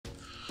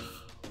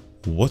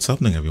What's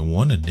happening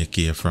everyone, Nick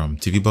here from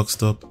TV Box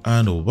Top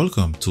and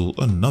welcome to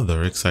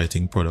another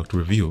exciting product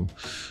review.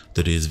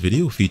 Today's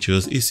video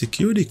features a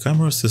security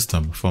camera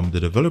system from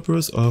the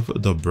developers of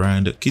the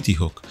brand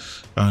Kittyhok,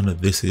 and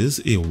this is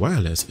a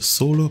wireless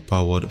solar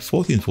powered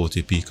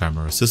 1440p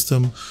camera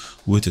system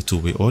with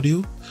two-way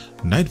audio,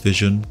 night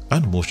vision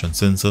and motion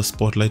sensor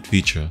spotlight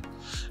feature.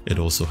 It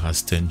also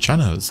has 10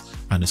 channels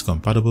and is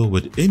compatible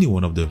with any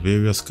one of the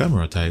various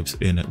camera types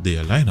in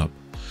their lineup.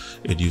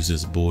 It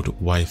uses both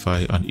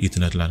Wi-Fi and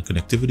Ethernet LAN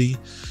connectivity.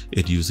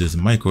 It uses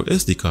micro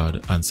SD card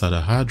and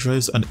SATA hard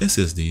drives and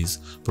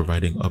SSDs,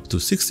 providing up to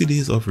 60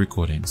 days of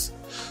recordings.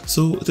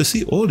 So to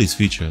see all these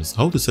features,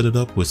 how to set it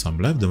up with some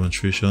live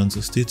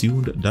demonstrations, stay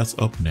tuned, that's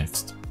up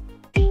next.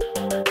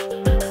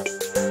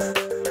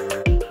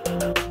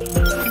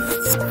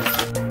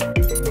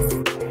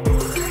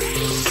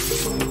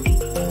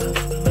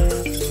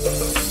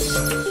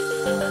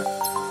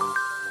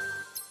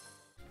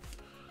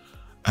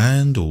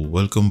 And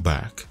welcome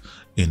back.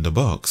 In the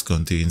box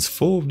contains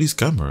 4 of these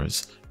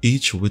cameras,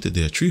 each with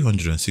their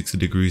 360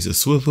 degrees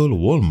swivel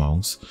wall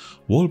mounts,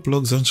 wall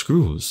plugs and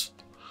screws.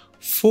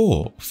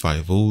 4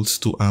 5V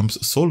 2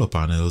 amps solar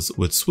panels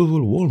with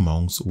swivel wall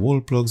mounts,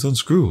 wall plugs and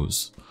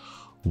screws.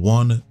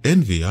 1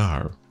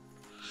 NVR.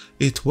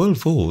 A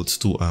 12V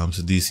 2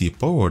 amps DC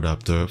power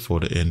adapter for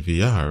the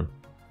NVR.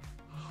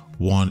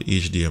 1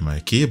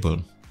 HDMI cable.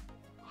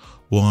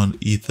 1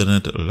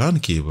 Ethernet LAN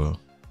cable.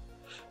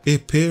 A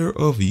pair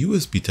of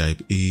USB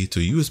Type-A to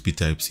USB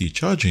Type-C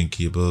charging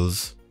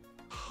cables,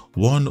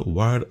 1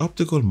 wired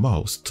optical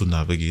mouse to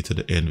navigate to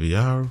the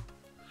NVR,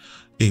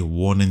 a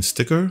warning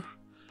sticker,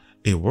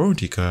 a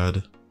warranty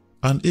card,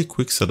 and a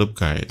quick setup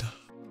guide.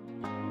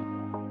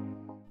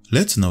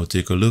 Let's now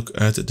take a look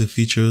at the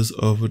features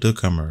of the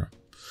camera.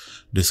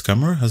 This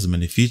camera has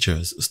many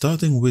features,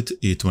 starting with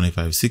a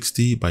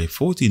 2560 by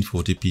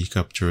 1440p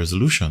capture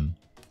resolution.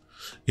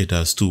 It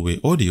has two-way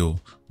audio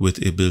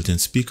with a built-in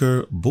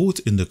speaker both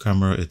in the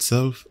camera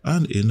itself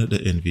and in the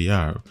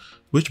NVR,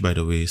 which by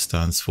the way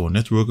stands for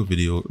Network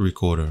Video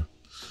Recorder.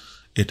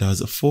 It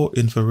has 4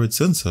 infrared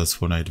sensors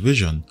for night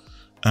vision,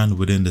 and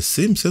within the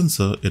same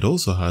sensor it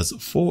also has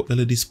 4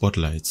 LED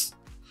spotlights.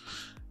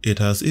 It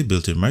has a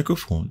built-in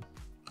microphone,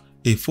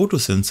 a photo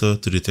sensor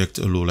to detect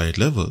low light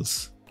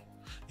levels,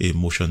 a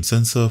motion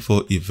sensor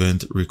for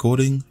event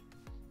recording,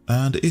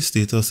 and a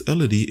status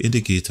LED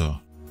indicator.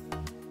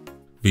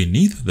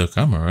 Beneath the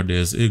camera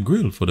there's a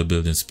grill for the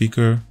built-in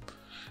speaker,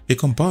 a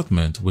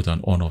compartment with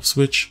an on-off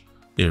switch,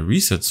 a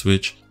reset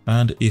switch,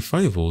 and a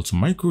 5V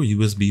micro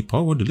USB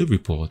power delivery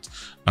port,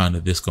 and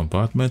this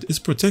compartment is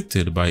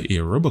protected by a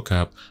rubber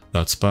cap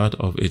that's part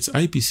of its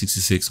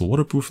IP66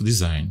 waterproof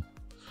design.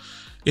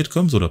 It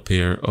comes with a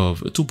pair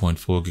of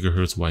 2.4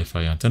 GHz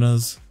Wi-Fi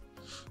antennas.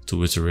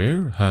 To its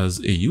rear has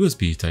a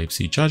USB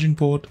Type-C charging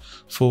port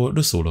for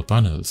the solar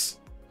panels.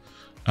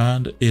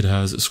 And it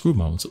has screw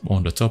mounts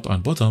on the top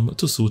and bottom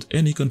to suit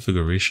any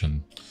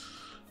configuration.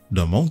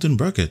 The mounting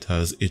bracket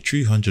has a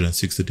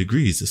 360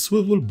 degrees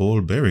swivel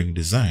ball bearing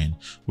design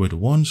with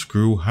 1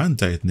 screw hand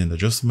tightening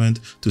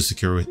adjustment to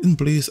secure it in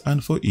place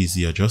and for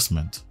easy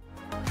adjustment.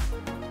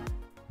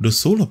 The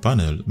solar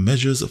panel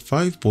measures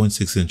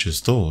 5.6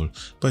 inches tall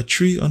by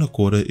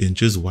 3¼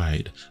 inches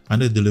wide,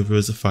 and it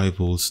delivers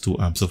 5V 2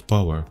 amps of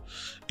power.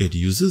 It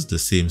uses the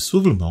same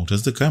swivel mount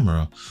as the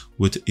camera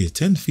with a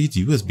 10 feet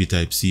USB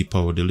Type-C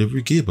power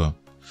delivery cable.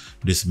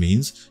 This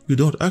means you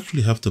don't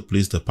actually have to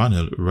place the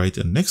panel right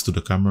next to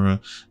the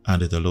camera,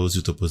 and it allows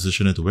you to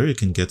position it where you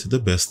can get the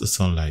best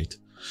sunlight.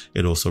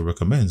 It also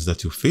recommends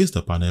that you face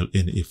the panel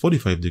in a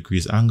 45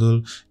 degrees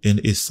angle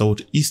in a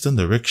southeastern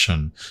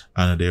direction,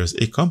 and there's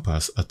a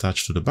compass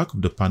attached to the back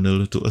of the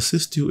panel to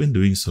assist you in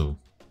doing so.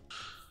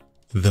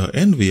 The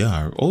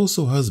NVR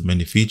also has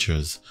many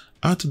features.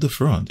 At the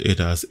front it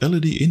has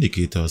LED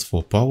indicators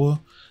for power,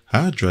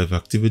 hard drive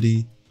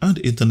activity, and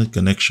internet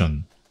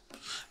connection.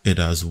 It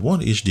has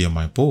 1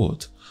 HDMI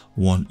port,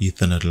 1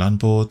 Ethernet LAN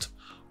port,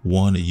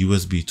 1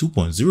 USB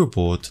 2.0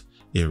 port,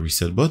 a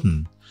reset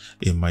button,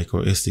 a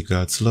micro SD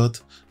card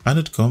slot, and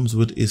it comes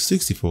with a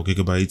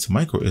 64GB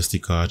micro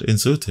SD card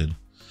inserted.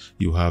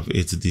 You have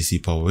its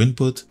DC power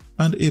input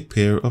and a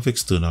pair of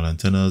external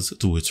antennas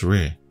to its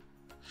rear.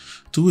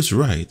 To its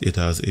right it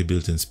has a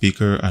built-in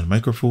speaker and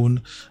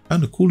microphone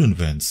and cooling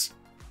vents.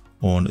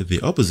 On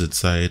the opposite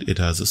side it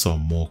has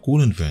some more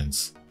cooling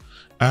vents.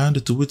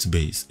 And to its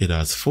base it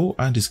has 4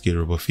 anti-skid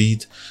rubber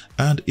feet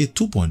and a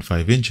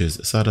 2.5 inches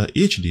SATA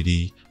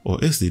HDD or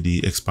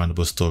SDD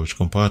expandable storage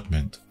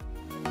compartment.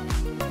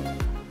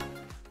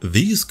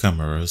 These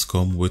cameras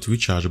come with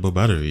rechargeable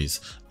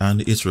batteries,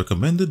 and it's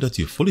recommended that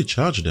you fully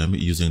charge them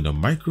using the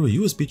micro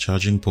USB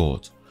charging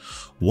port.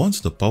 Once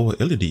the power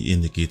LED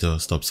indicator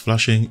stops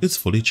flashing, it's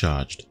fully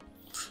charged.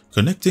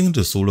 Connecting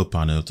the solar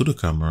panel to the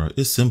camera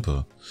is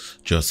simple.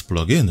 Just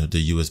plug in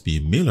the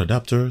USB male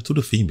adapter to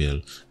the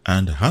female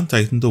and hand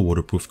tighten the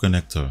waterproof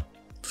connector.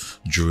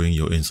 During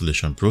your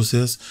installation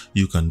process,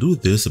 you can do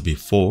this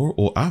before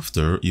or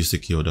after you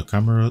secure the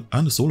camera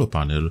and the solar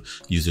panel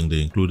using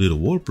the included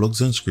wall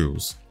plugs and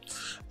screws.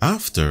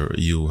 After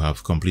you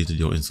have completed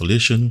your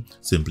installation,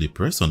 simply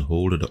press and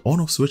hold the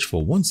on-off switch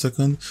for 1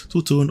 second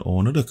to turn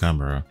on the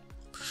camera.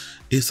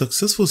 A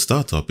successful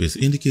startup is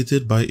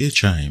indicated by a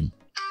chime.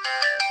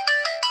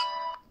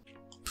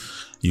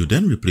 You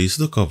then replace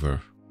the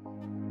cover.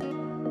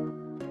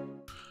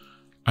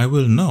 I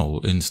will now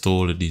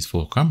install these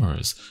 4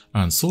 cameras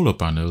and solar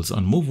panels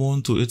and move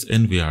on to its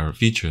NVR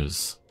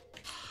features.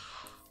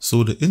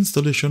 So the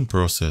installation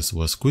process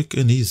was quick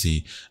and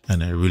easy,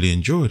 and I really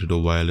enjoyed the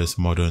wireless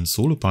modern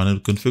solar panel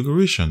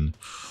configuration.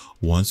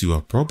 Once you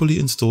have properly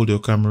installed your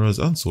cameras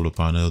and solar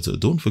panels,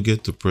 don't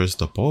forget to press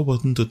the power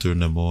button to turn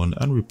them on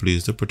and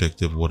replace the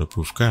protective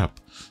waterproof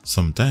cap.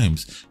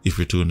 Sometimes, if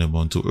you turn them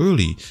on too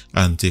early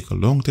and take a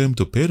long time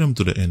to pair them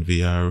to the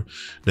NVR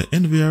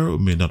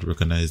may not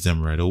recognize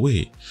them right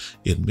away.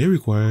 It may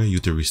require you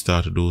to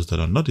restart those that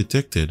are not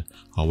detected.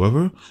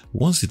 However,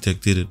 once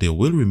detected, they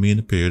will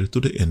remain paired to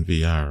the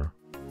NVR.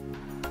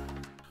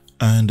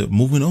 And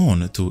moving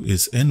on to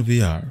its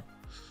NVR.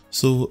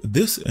 So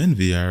this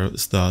NVR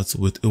starts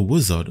with a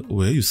wizard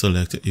where you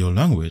select your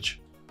language.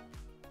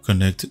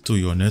 Connect to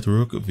your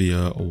network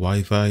via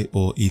Wi-Fi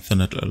or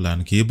Ethernet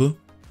LAN cable.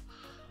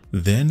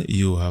 Then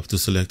you have to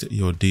select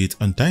your date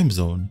and time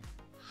zone.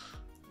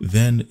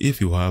 Then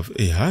if you have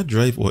a hard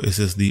drive or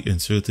SSD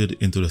inserted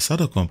into the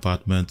SATA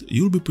compartment,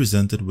 you'll be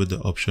presented with the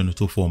option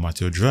to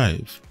format your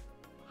drive.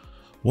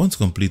 Once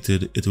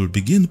completed, it will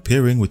begin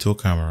pairing with your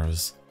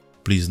cameras.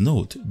 Please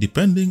note,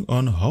 depending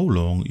on how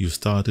long you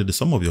started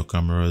some of your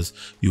cameras,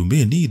 you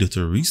may need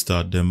to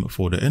restart them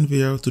for the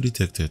NVR to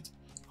detect it.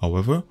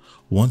 However,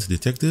 once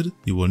detected,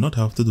 you will not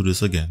have to do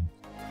this again.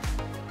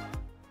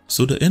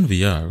 So the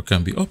NVR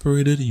can be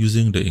operated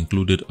using the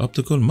included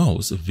optical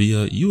mouse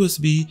via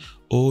USB,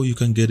 or you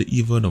can get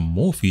even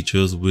more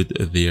features with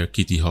their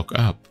Kittyhok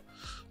app.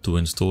 To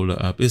install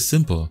the app is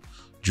simple.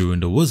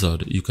 During the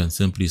wizard, you can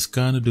simply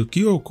scan the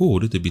QR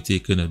code to be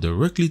taken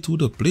directly to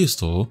the Play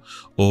Store,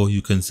 or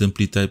you can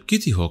simply type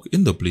Kittyhok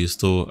in the Play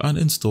Store and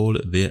install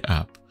their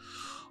app.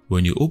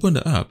 When you open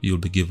the app, you'll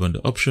be given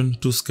the option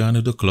to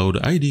scan the Cloud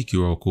ID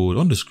QR code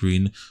on the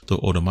screen to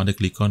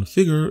automatically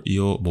configure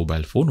your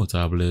mobile phone or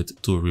tablet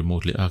to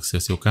remotely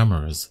access your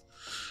cameras.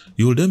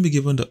 You will then be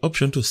given the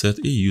option to set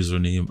a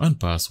username and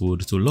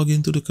password to log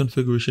into the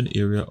configuration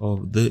area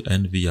of the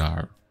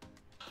NVR.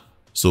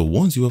 So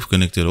once you have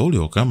connected all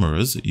your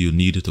cameras, you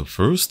need to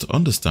first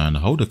understand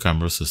how the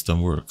camera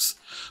system works.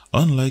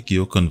 Unlike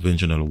your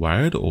conventional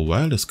wired or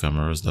wireless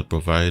cameras that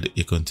provide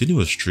a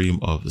continuous stream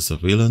of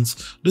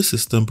surveillance, the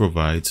system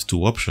provides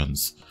 2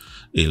 options: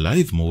 a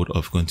live mode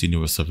of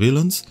continuous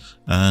surveillance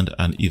and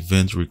an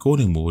event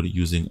recording mode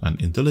using an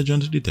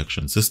intelligent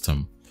detection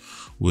system.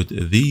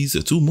 With these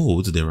 2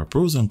 modes, there are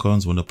pros and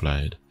cons when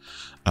applied.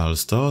 I'll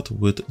start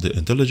with the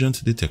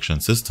intelligent detection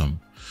system.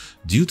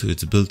 Due to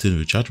its built-in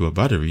rechargeable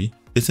battery,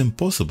 it's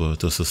impossible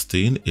to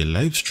sustain a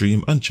live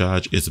stream and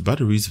charge its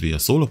batteries via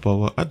solar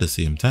power at the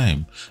same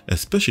time,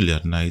 especially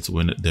at night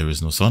when there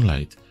is no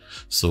sunlight.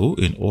 So,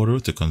 in order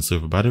to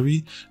conserve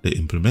battery, they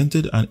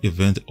implemented an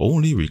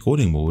event-only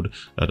recording mode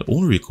that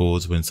only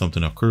records when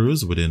something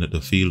occurs within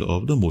the field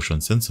of the motion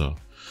sensor.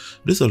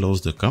 This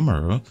allows the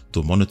camera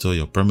to monitor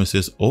your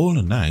premises all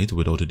night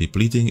without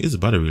depleting its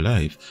battery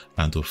life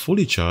and to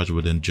fully charge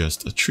within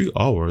just 3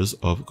 hours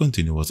of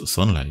continuous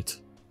sunlight.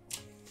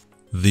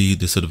 The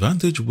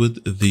disadvantage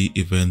with the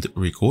event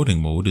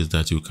recording mode is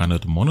that you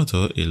cannot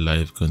monitor a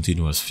live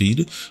continuous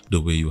feed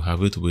the way you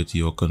have it with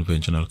your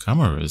conventional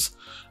cameras.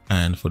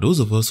 And for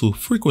those of us who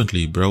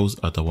frequently browse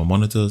at our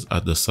monitors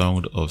at the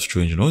sound of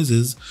strange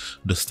noises,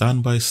 the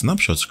standby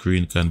snapshot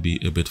screen can be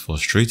a bit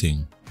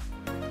frustrating.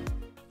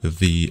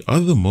 The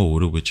other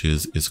mode, which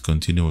is its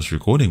continuous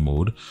recording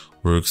mode,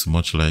 works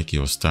much like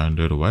your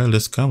standard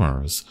wireless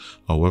cameras.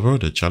 However,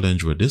 the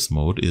challenge with this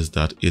mode is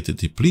that it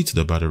depletes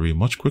the battery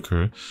much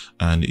quicker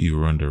and you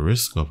run the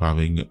risk of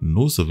having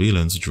no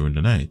surveillance during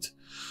the night.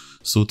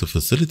 So to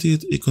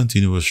facilitate a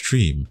continuous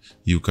stream,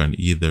 you can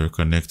either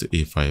connect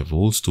a 5V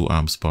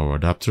 2A power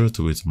adapter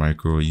to its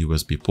micro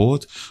USB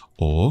port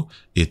or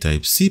a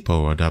Type-C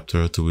power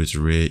adapter to its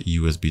rear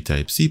USB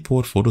Type-C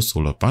port for the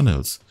solar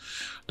panels.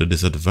 The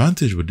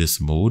disadvantage with this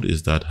mode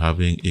is that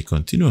having a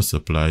continuous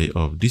supply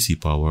of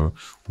DC power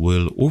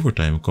will over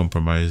time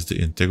compromise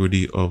the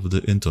integrity of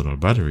the internal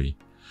battery.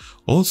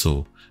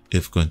 Also,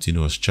 if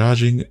continuous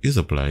charging is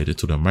applied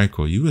to the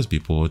micro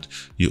USB port,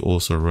 you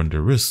also run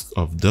the risk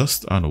of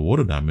dust and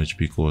water damage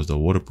because the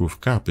waterproof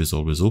cap is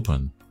always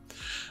open.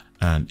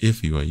 And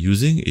if you are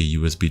using a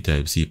USB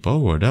Type-C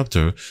power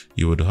adapter,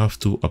 you would have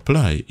to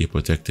apply a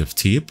protective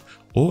tape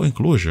or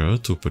enclosure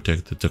to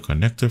protect the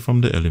connector from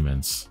the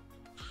elements.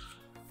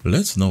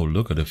 Let's now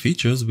look at the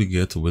features we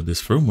get with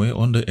this firmware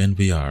on the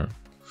NVR.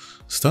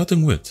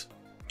 Starting with,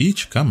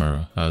 each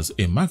camera has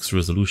a max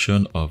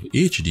resolution of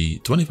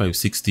HD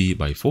 2560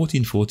 by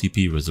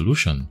 1440p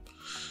resolution.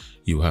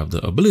 You have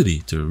the ability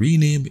to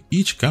rename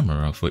each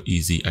camera for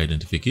easy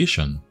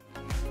identification.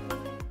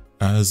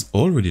 As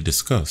already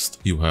discussed,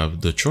 you have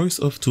the choice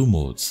of 2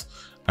 modes,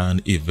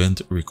 an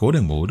event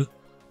recording mode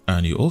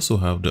and you also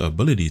have the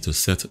ability to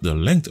set the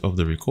length of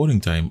the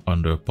recording time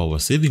under power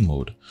saving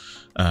mode,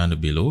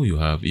 and below you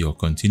have your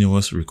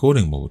continuous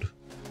recording mode.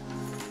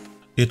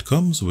 It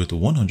comes with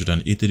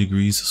 180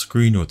 degrees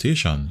screen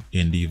rotation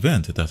in the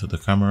event that the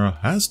camera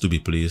has to be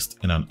placed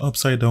in an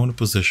upside down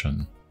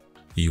position.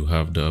 You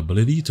have the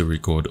ability to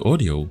record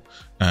audio,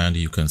 and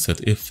you can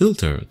set a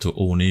filter to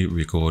only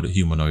record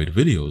humanoid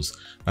videos,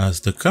 as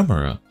the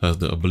camera has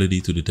the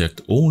ability to detect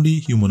only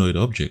humanoid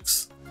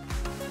objects.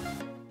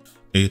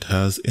 It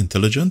has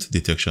intelligent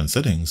detection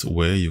settings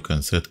where you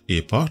can set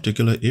a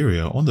particular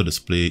area on the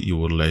display you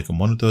would like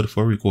monitored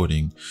for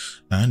recording,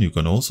 and you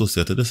can also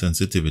set the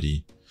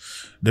sensitivity.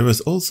 There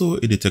is also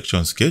a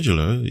detection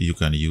scheduler you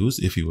can use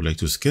if you would like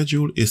to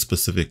schedule a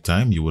specific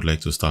time you would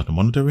like to start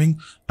monitoring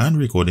and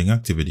recording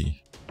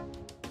activity.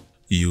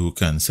 You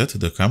can set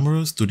the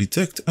cameras to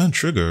detect and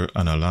trigger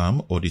an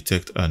alarm, or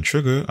detect and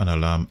trigger an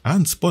alarm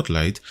and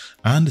spotlight,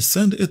 and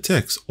send a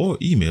text or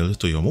email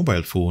to your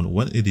mobile phone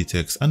when it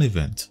detects an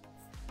event.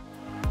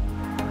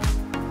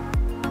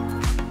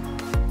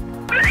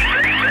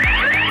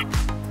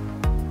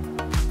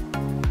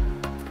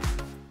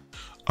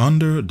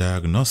 Under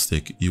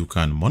Diagnostic, you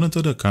can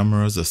monitor the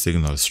camera's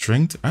signal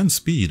strength and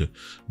speed,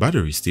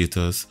 battery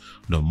status,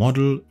 the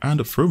model and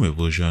firmware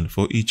version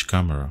for each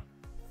camera.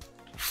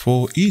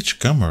 For each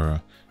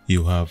camera,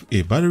 you have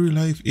a battery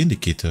life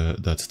indicator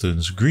that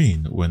turns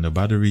green when the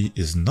battery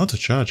is not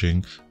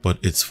charging but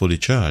it's fully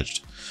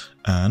charged,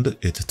 and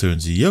it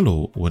turns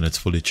yellow when it's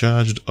fully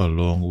charged,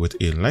 along with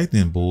a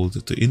lightning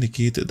bolt to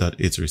indicate that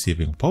it's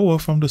receiving power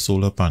from the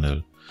solar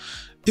panel.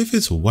 If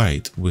it's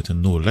white with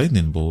no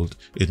lightning bolt,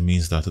 it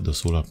means that the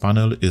solar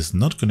panel is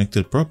not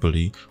connected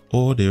properly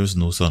or there's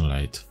no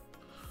sunlight.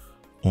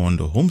 On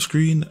the home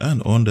screen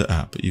and on the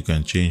app, you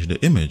can change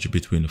the image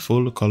between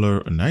full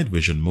color night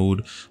vision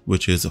mode,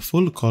 which is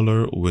full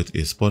color with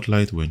a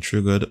spotlight when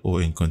triggered,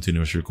 or in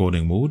continuous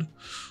recording mode,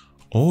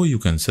 or you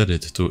can set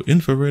it to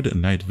infrared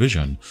night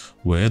vision,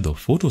 where the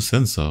photo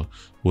sensor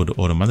would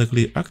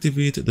automatically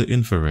activate the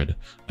infrared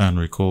and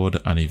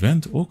record an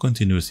event or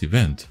continuous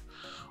event.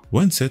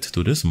 When set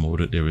to this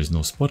mode, there is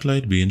no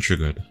spotlight being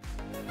triggered.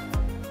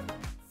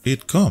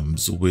 It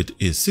comes with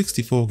a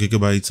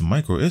 64GB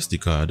micro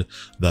SD card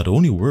that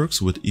only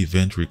works with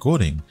event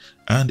recording,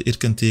 and it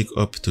can take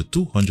up to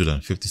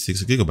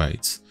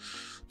 256GB.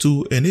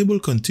 To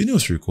enable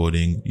continuous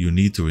recording, you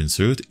need to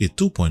insert a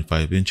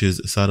 2.5 inches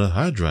SATA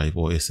hard drive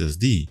or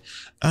SSD,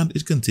 and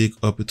it can take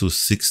up to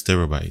 6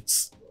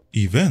 TB.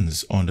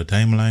 Events on the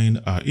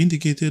timeline are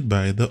indicated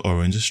by the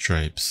orange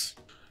stripes.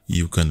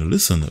 You can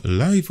listen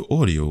live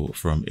audio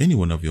from any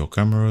one of your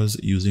cameras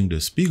using the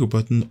speaker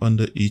button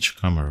under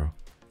each camera.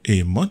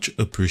 A much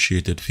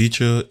appreciated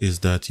feature is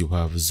that you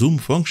have zoom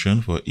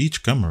function for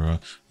each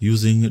camera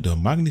using the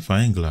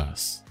magnifying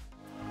glass.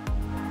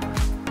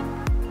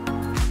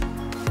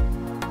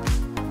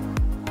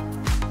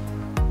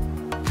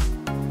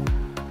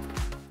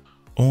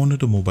 On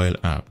the mobile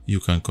app, you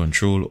can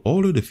control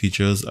all of the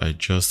features I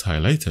just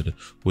highlighted,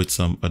 with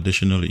some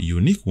additional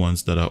unique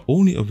ones that are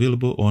only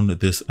available on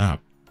this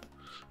app.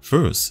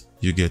 First,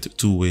 you get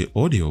two-way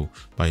audio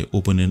by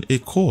opening a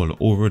call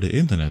over the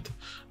internet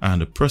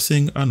and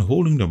pressing and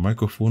holding the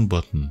microphone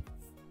button.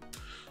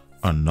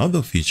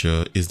 Another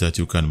feature is that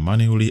you can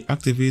manually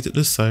activate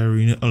the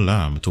siren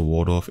alarm to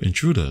ward off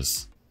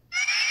intruders.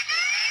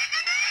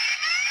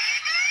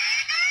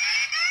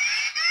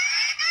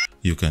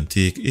 You can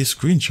take a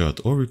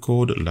screenshot or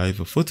record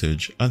live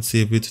footage and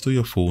save it to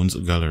your phone's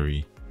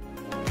gallery.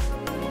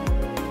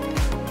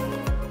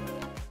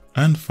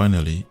 And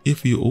finally,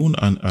 if you own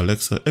an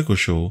Alexa Echo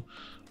Show,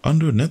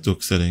 under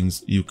network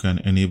settings, you can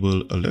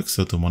enable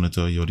Alexa to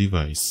monitor your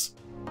device.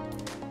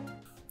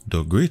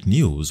 The great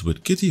news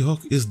with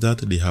Kittyhok is that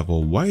they have a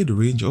wide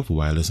range of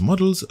wireless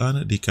models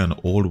and they can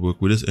all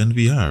work with this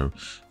NVR.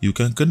 You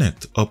can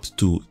connect up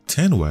to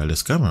 10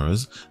 wireless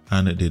cameras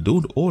and they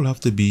don't all have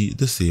to be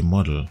the same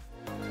model.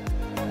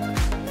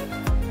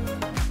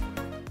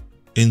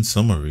 In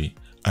summary,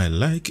 I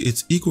like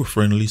its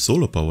eco-friendly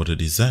solar-powered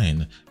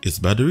design. Its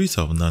batteries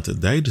have not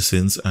died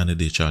since and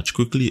they charge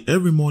quickly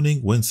every morning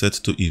when set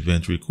to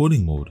event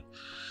recording mode.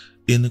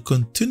 In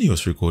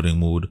continuous recording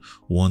mode,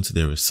 once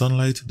there is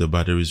sunlight, the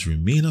batteries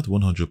remain at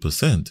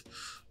 100%.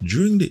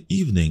 During the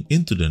evening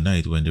into the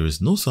night when there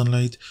is no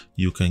sunlight,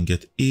 you can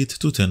get 8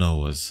 to 10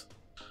 hours.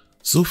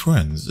 So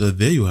friends,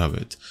 there you have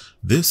it.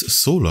 This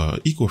solar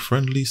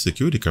eco-friendly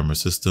security camera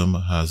system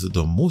has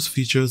the most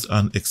features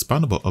and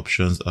expandable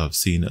options I've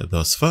seen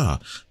thus far,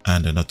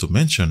 and not to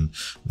mention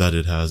that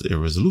it has a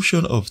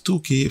resolution of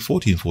 2K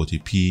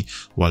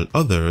 1440p while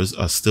others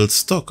are still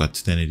stuck at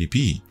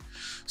 1080p.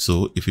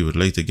 So if you would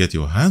like to get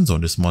your hands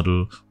on this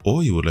model,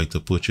 or you would like to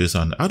purchase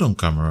an add-on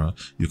camera,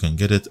 you can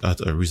get it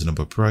at a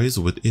reasonable price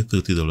with a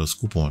 $30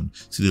 coupon.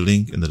 See the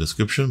link in the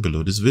description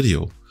below this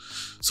video.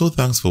 So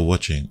thanks for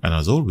watching, and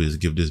as always,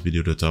 give this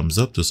video the thumbs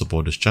up to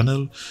support this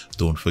channel.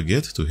 Don't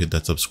forget to hit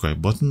that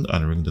subscribe button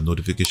and ring the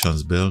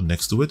notifications bell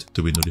next to it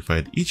to be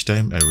notified each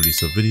time I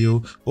release a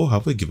video or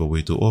have a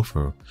giveaway to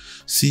offer.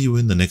 See you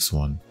in the next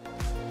one.